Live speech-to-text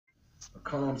A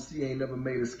calm sea ain't never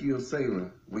made a skilled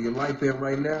sailor. Where your life at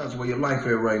right now is where your life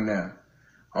at right now.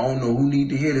 I don't know who need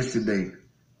to hear this today,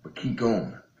 but keep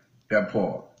going. That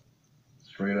part.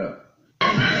 Straight up. I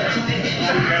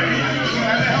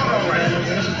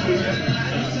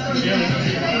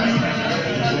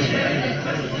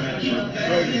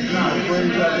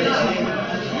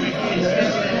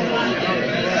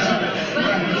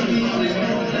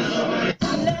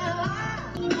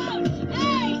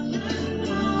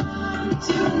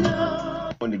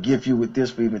wanted to gift you with this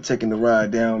for even taking the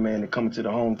ride down, man, and coming to the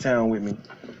hometown with me.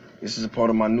 This is a part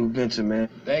of my new venture, man.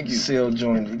 Thank you. Cell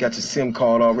joint. You got your SIM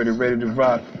card already ready to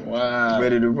rock. Wow.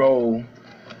 Ready to roll.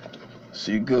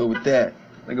 So you good with that.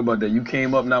 Think about that. You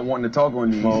came up not wanting to talk on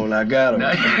these. Oh, I got him.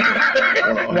 Now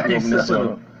you open this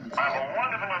up. I have a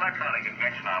wonderful electronic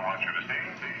invention I want you to see.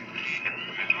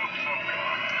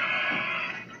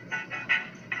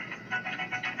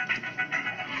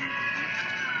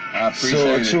 I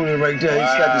appreciate it. So tune in right there.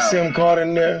 Wow. You got the SIM card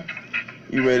in there.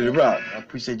 You ready to rock. I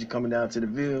appreciate you coming down to the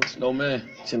Ville. Snowman.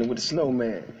 Chilling with the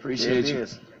Snowman. Appreciate you.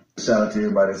 Shout out to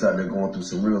everybody that's out there going through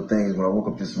some real things. When I woke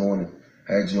up this morning,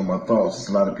 I had you on my thoughts. There's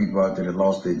a lot of people out there that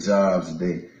lost their jobs,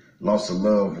 they lost a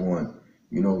loved one.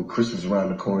 You know, Christmas around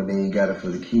the corner, they ain't got it for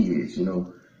the kids, you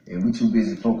know. And we too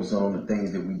busy focusing on the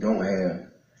things that we don't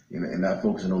have, you know, and not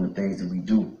focusing on the things that we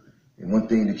do. And one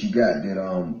thing that you got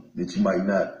that you might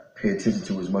not pay attention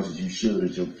to as much as you should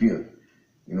is your fear.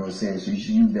 You know what I'm saying? So you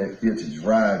should use that fear to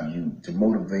drive you, to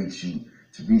motivate you,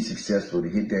 to be successful, to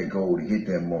hit that goal, to hit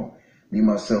that mark. Me,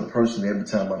 myself, personally, every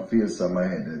time I feel something, I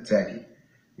had to attack it.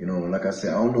 You know, and like I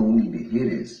said, I don't know who need to hear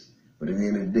this, but at the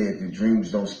end of the day, if your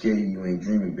dreams don't scare you, you ain't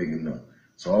dreaming big enough.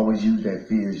 So always use that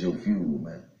fear as your fuel,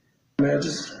 man. Man,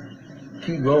 just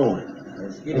keep going.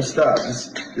 Don't stop.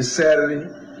 It's Saturday.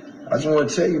 I just want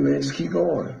to tell you, man, just keep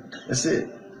going. That's it.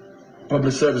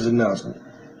 Public service announcement.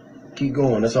 Keep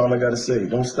going. That's all I got to say.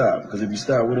 Don't stop, because if you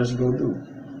stop, what else you going to do?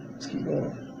 Just keep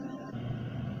going.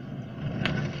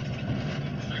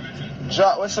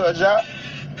 Jock, what's up, Jock?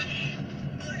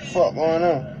 Fuck going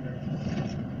on?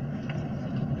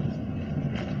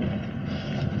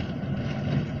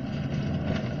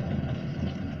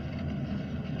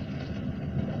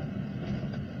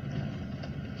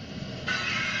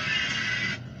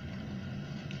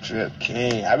 Trip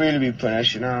King. I really be putting that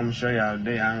shit on. I'm gonna show y'all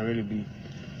today. I don't really be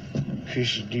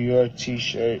Fisher Dior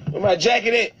t-shirt. Where my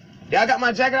jacket at? Y'all got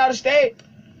my jacket out of state?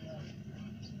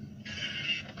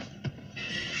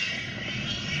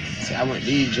 See, I went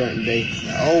these joint today.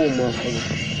 The old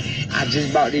motherfucker. I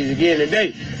just bought these again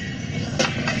today.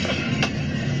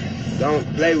 Don't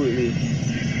play with me.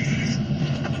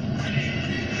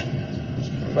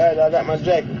 I'm glad I got my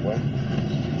jacket, boy.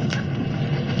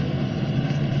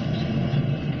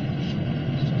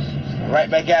 I'm right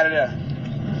back out of there.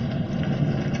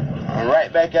 I'm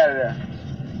right back out of there.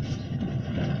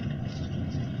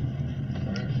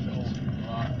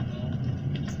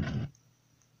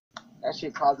 That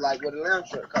shit cost like what a lamb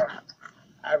truck cost.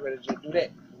 I'd rather just do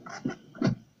that.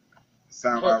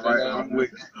 Sound about right. I'm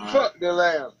with you. Fuck the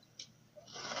lamb.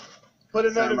 Put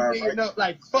another million up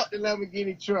like fuck the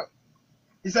Lamborghini truck.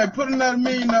 He said, put another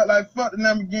million up like fuck the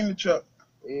Lamborghini truck.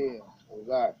 Yeah, oh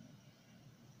God.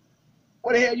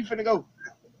 Where the hell you finna go?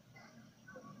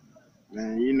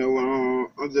 Man, you know,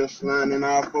 I'm just flying in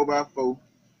our 4x4. You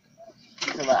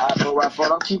talking about I-4x4?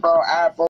 Don't keep on I-4.